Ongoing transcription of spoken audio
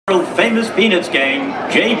famous Peanuts gang,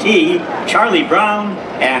 JT, Charlie Brown,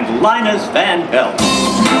 and Linus Van Pelt.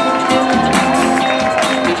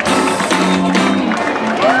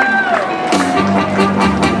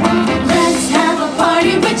 Let's have a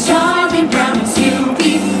party with Charlie Brown and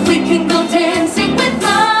Snoopy. We can go dancing with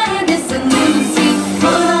Linus and Lucy.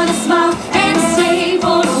 Put on a smile and say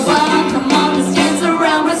for a while. Come on, let's dance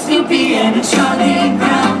around with Snoopy and Charlie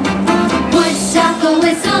Brown. Woodshop, a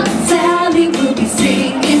whistle, Sally will be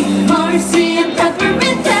singing. Marcy and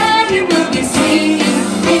Peppermint Patty will be singing.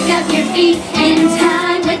 Pick up your feet in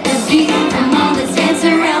time with the beat. Come on, let's dance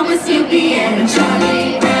around with Snoopy and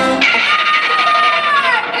Charlie Brown.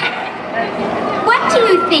 What do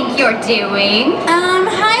you think you're doing?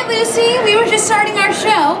 Hi Lucy. We were just starting our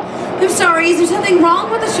show. I'm sorry, is there something wrong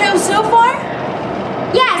with the show so far?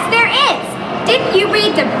 Yes, there is. Didn't you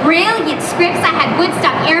read the brilliant scripts I had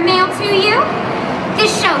Woodstock airmail to you?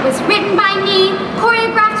 This show was written by me,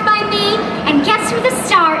 choreographed by me, and guess who the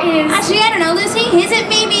star is? Actually, I don't know, Lucy. Is it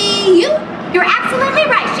maybe you? You're absolutely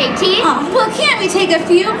right, JT. Oh, well, can't we take a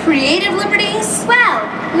few creative liberties? Well,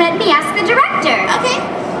 let me ask the director. Okay.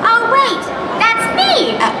 Oh, wait, that's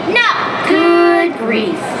me. No. Good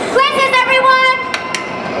grief. Places, everyone.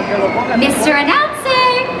 Mr. Announcer,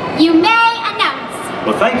 you may announce.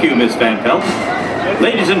 Well, thank you, Miss Van Pelt.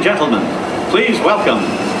 Ladies and gentlemen, please welcome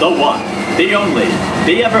the one, the only,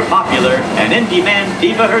 the ever-popular and in-demand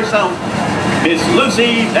diva herself, Miss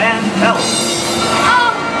Lucy Van Pelt. Oh,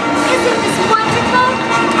 isn't this wonderful?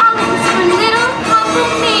 All of us for little, humble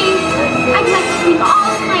me. I'd like to thank all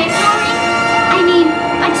of my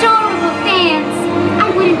adorable fans. I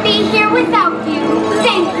wouldn't be here without you.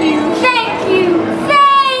 Thank you, thank you,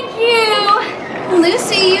 thank you.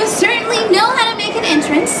 Lucy, you certainly know how to make an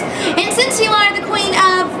entrance. And since you are the queen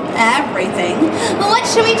of everything, well, what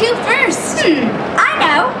should we do first? I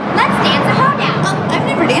know. Let's dance a hoedown. Oh, I've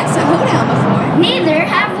never danced a hoedown before. Neither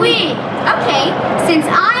have we. Okay, since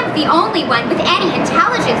I'm the only one with any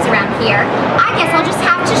intelligence around here, I guess I'll just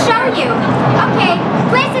have to show you. Okay,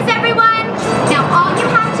 places, everyone. Now all you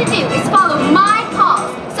have to do is follow my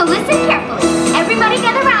calls. So listen carefully. Everybody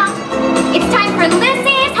gather round. It's time for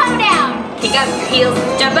Lucy's hoedown. Kick up your heels,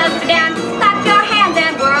 jump up and down, clap your hands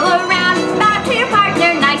and whirl around. Bow to your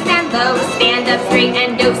partner, nice and low. Stand up straight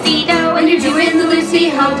and do-si-do. When you're doing the Lucy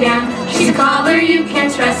hoedown, she's a caller you can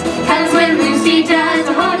trust. Cause when Lucy does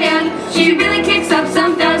a hoedown, she really kicks up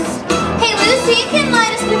some dust. Hey Lucy, can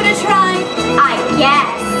Linus give it a try? I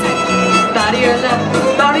guess. Bow to your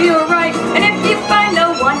left, bow to your right, and if you find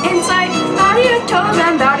no one in sight, bow to your toes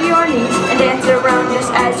and bow to your knees, and dance around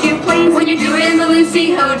just as you please. When you're doing the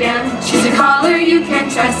Lucy hoedown, she's a caller you can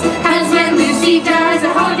trust. Cause when Lucy does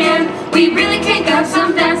a hoedown, we really kick up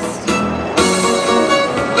some dust.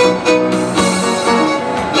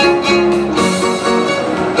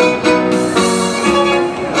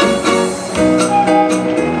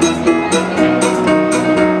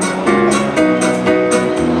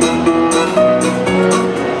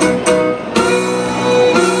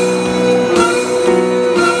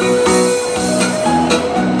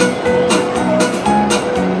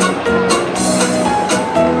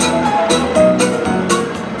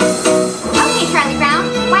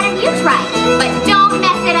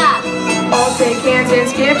 And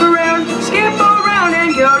skip around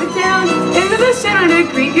and go to town. Into the center to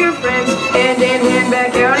greet your friends, and then hand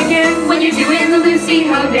back out again. When you're doing the Lucy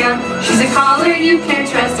hoedown, she's a caller you can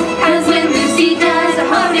trust. Cause when Lucy does a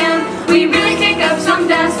hoedown, we really kick up some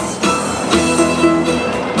dust.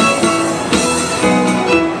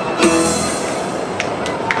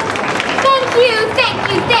 Thank you, thank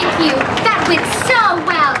you, thank you. That went so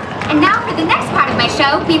well. And now for the next part of my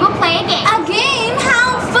show, we will play a game. A game?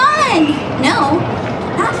 How fun! No,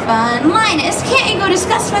 not fun. Linus, can't you go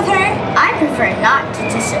discuss with her? I prefer not to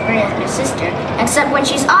disagree with my sister, except when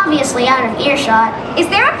she's obviously out of earshot. Is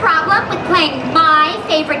there a problem with playing my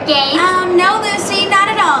favorite game? No, Lucy, not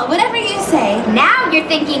at all. Whatever you say. Now you're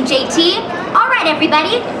thinking, JT. All right,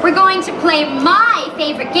 everybody, we're going to play my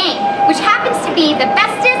favorite game, which happens to be the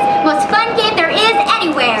bestest, most fun game there is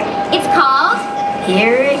anywhere. It's called...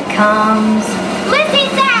 Here it comes. Lucy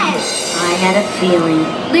Says! I had a feeling.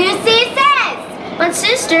 Lucy Says! But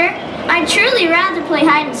sister, I'd truly rather play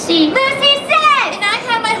hide and seek. Lucy Says! And I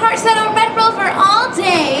had my heart set on Red Bull for all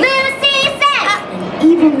day. Lucy Says!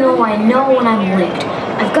 And even though I know when I'm licked,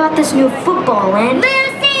 I've got this new football and...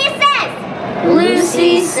 Lucy Says!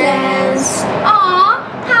 Lucy Says. Aw,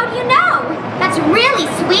 how do you know? That's really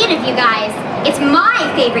sweet of you guys. It's my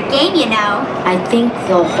favorite game, you know. I think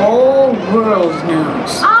the whole world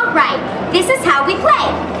knows. All right, this is how we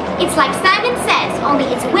play. It's like Simon Says, only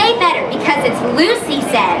it's way better because it's Lucy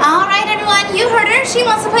Says. All right, everyone, you heard her. She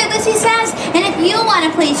wants to play Lucy Says. And if you want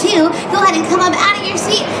to play too, go ahead and come up out of your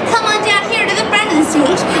seat. Come on down here to the front of the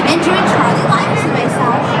stage and join Charlie, Linus, and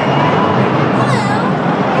myself. Hello.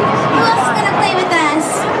 Who else is going to play with us?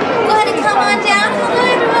 Go ahead and come on down. Hello,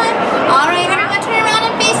 everyone. All right, everyone, turn around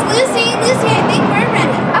and face Lucy. Lucy, I think we're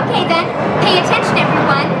ready. Okay then, pay attention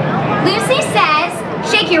everyone. Lucy says,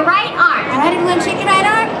 shake your right arm. All right, everyone, shake your right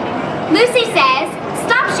arm. Lucy says,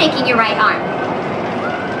 stop shaking your right arm.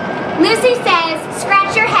 Lucy says,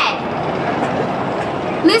 scratch your head.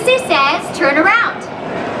 Lucy says, turn around.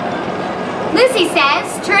 Lucy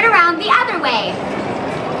says, turn around the other way.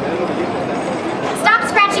 Stop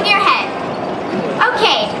scratching your head.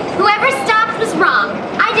 Okay, whoever stopped was wrong.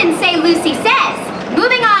 I didn't say Lucy says.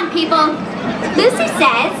 Moving on, people. Lucy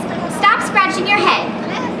says, stop scratching your head.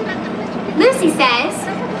 Lucy says,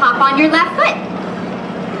 hop on your left foot.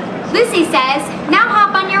 Lucy says, now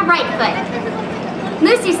hop on your right foot.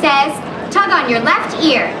 Lucy says, tug on your left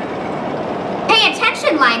ear. Pay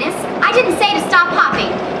attention, Linus. I didn't say to stop hopping.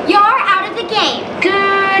 You're out of the game.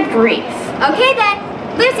 Good grief. Okay then.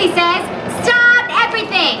 Lucy says, stop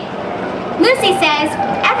everything. Lucy says,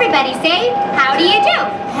 everybody say, how do you do?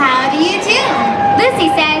 How do you do? Lucy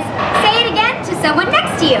says, say it again to someone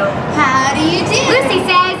next to you. How do you do? Lucy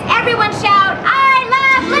says, everyone shout, I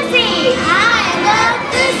love Lucy. I love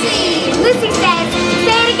Lucy. Lucy says,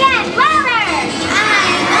 say it again, louder.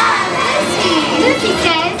 I love Lucy. Lucy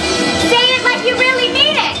says, say it like you really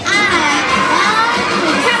mean it. I love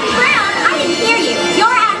Lucy. Charlie Brown, I didn't hear you.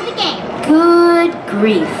 You're out of the game. Good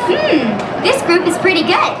grief. This group is pretty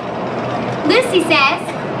good. Lucy says,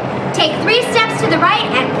 take 3 steps to the right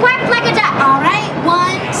and quack like a duck. All right,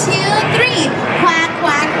 1, 2, 3. Quack,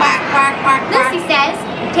 quack, quack, quack, quack, quack. Lucy says,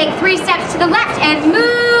 take 3 steps to the left and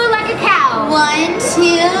moo like a cow. 1,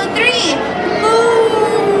 2, 3. Moo.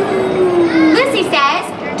 Lucy says,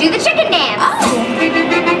 do the chicken dance.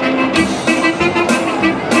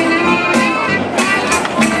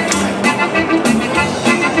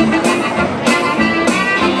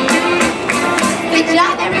 Good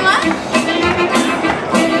job, everyone.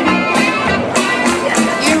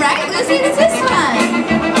 You're right, Lucy, this is fun.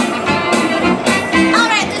 All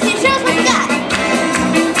right, Lucy, show us what you got.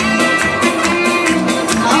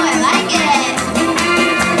 Oh, I like it.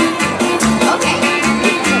 Okay.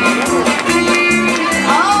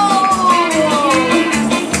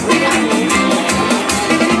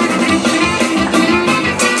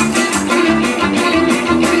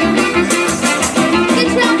 Good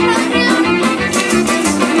job, Charlie Brown.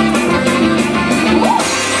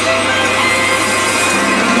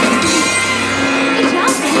 Good job,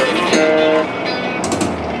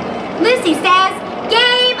 Lucy says,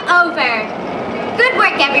 game over. Good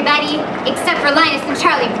work, everybody. Except for Linus and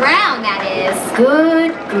Charlie Brown, that is.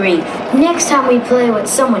 Good grief. Next time we play what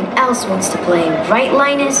someone else wants to play, right,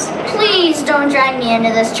 Linus? Please don't drag me into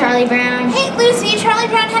this, Charlie Brown. Hey, Lucy, Charlie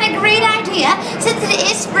Brown had a great idea. Since it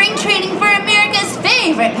is spring training for America's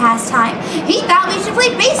favorite pastime, he thought we should play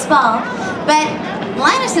baseball. But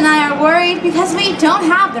Linus and I are worried because we don't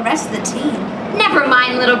have the rest of the team. Never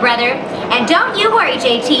mind, little brother. And don't you worry,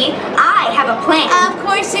 JT. I have a plan. Of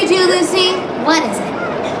course you do, Lucy. What is it?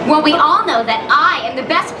 Well, we all know that I am the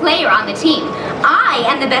best player on the team. I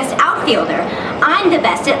am the best outfielder. I'm the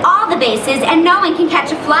best at all the bases, and no one can catch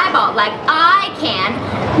a fly ball like I can.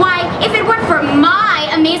 Why, if it weren't for my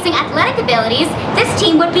amazing athletic abilities, this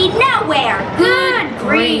team would be nowhere. Good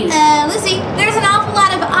grief. Lucy, there's an awful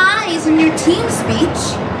lot of I's in your team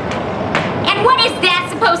speech. And what is that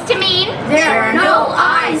supposed to mean? There are no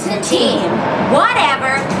I's in team.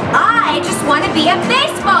 Whatever. I just want to be a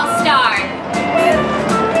baseball star.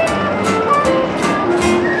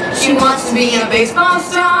 She wants to be a baseball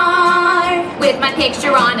star. With my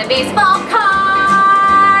picture on a baseball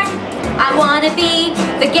card. I want to be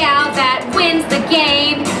the gal that wins the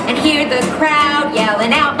game and hear the crowd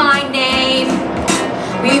yelling out my name.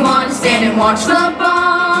 We want to stand and watch the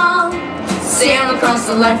ball sail across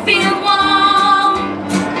the left field wall.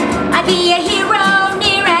 I'd be a hero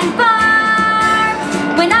near and far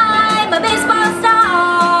when I'm a baseball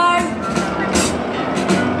star.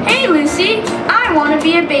 Hey, Lucy, I want to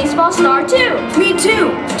be a baseball star too. Me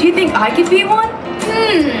too. Do you think I could be one?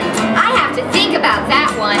 I have to think about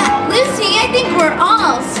that one. Lucy, I think we're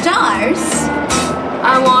all stars.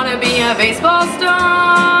 I want to be a baseball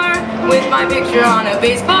star with my picture on a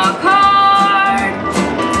baseball card.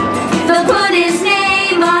 They'll put his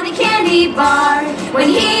name on the candy bar when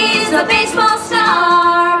he's a baseball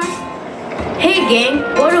star. Hey gang,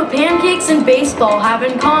 what do pancakes and baseball have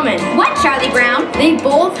in common? What, Charlie Brown? They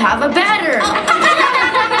both have a batter.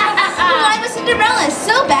 Cinderella is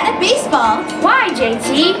so bad at baseball? Why,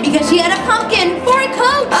 JT? Because she had a pumpkin for a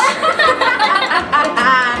coach.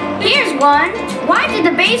 Here's one. Why did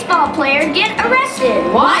the baseball player get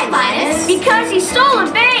arrested? Why, Linus? Because he stole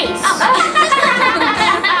a base.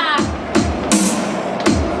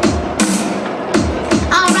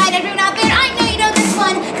 All right, everyone out there, I know you know this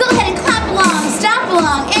one. Go ahead and clap along, stomp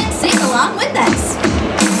along, and sing along with us.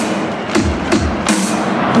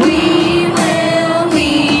 We will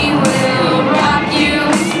rock you.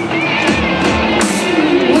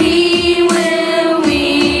 We will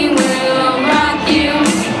rock you.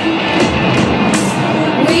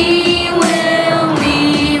 We will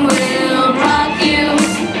rock you.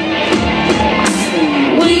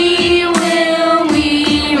 We will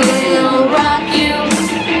rock you.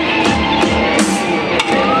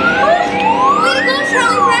 Way to go,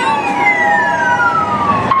 Charlie Brown.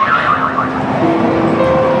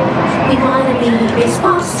 We want to be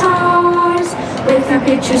baseball stars with our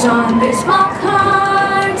pictures on baseball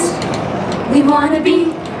cards. We want to be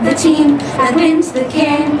the team that wins the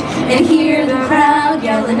game and hear the crowd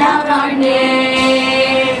yelling out our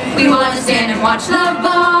name. We want to stand and watch the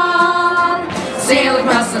ball sail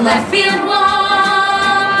across the left field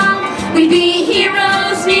wall. We'd be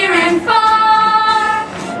heroes near and far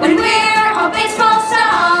when we're all baseball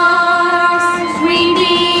stars. We'd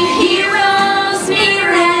be heroes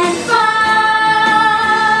near and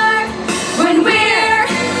far when we're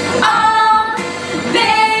all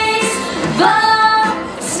baseball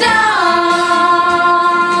stars.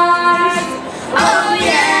 Oh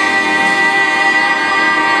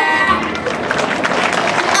yeah!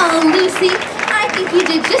 Oh, Lucy, I think you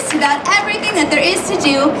did just about everything that there is to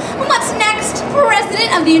do. What's next?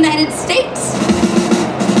 President of the United States?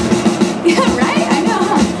 Yeah, right? I know,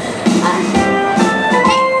 huh?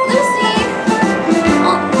 Hey, Lucy!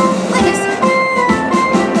 Oh, Linus.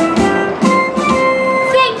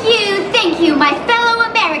 Thank you, my fellow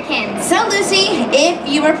Americans. So, Lucy, if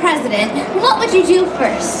you were president, what would you do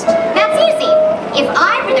first? That's easy. If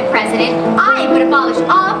I were the president, I would abolish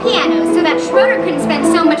all pianos so that Schroeder couldn't spend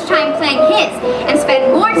so much time playing his and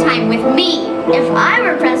spend more time with me. If I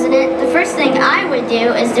were president, the first thing I would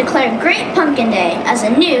do is declare Great Pumpkin Day as a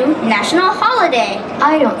new national holiday.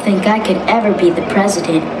 I don't think I could ever be the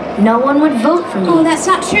president. No one would vote for Oh, me. that's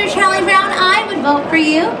not true, Charlie Brown. I would vote for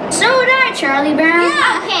you. So would I, Charlie Brown.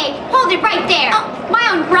 Yeah. Okay, hold it right there. My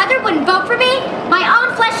own brother wouldn't vote for me? My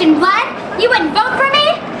own flesh and blood? You wouldn't vote for me?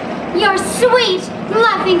 Your sweet,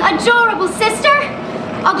 loving, adorable sister?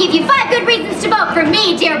 I'll give you 5 good reasons to vote for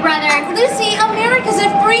me, dear brother. Lucy, America's a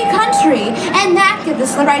free country, and that gives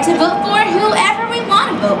us the right to vote for whoever we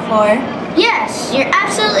want to vote for. Yes, you're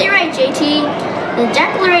absolutely right, JT. The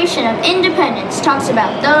Declaration of Independence talks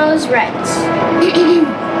about those rights.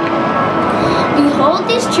 We hold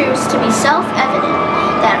these truths to be self-evident,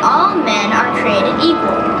 that all men are created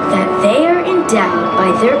equal, That they are endowed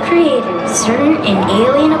by their creator with certain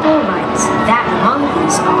inalienable rights. That among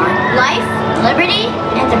these are life, liberty,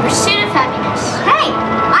 and the pursuit of happiness. Hey,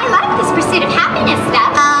 I like this pursuit of happiness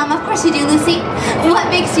stuff. Of course you do, Lucy.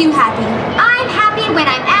 What makes you happy? I'm happy when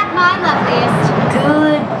I'm at my loveliest.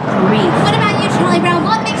 good grief. What about you, Charlie Brown?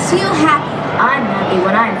 What makes you happy? I'm happy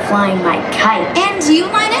when I'm flying my kite. And you,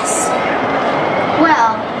 Linus?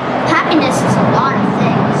 Well, happiness is a lot of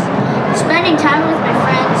things. Spending time with my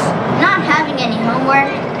friends, not having any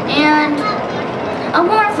homework, and a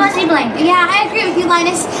warm fuzzy blanket. Yeah, I agree with you,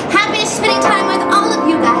 Linus. Happy spending time with all of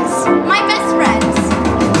you guys. My best friend.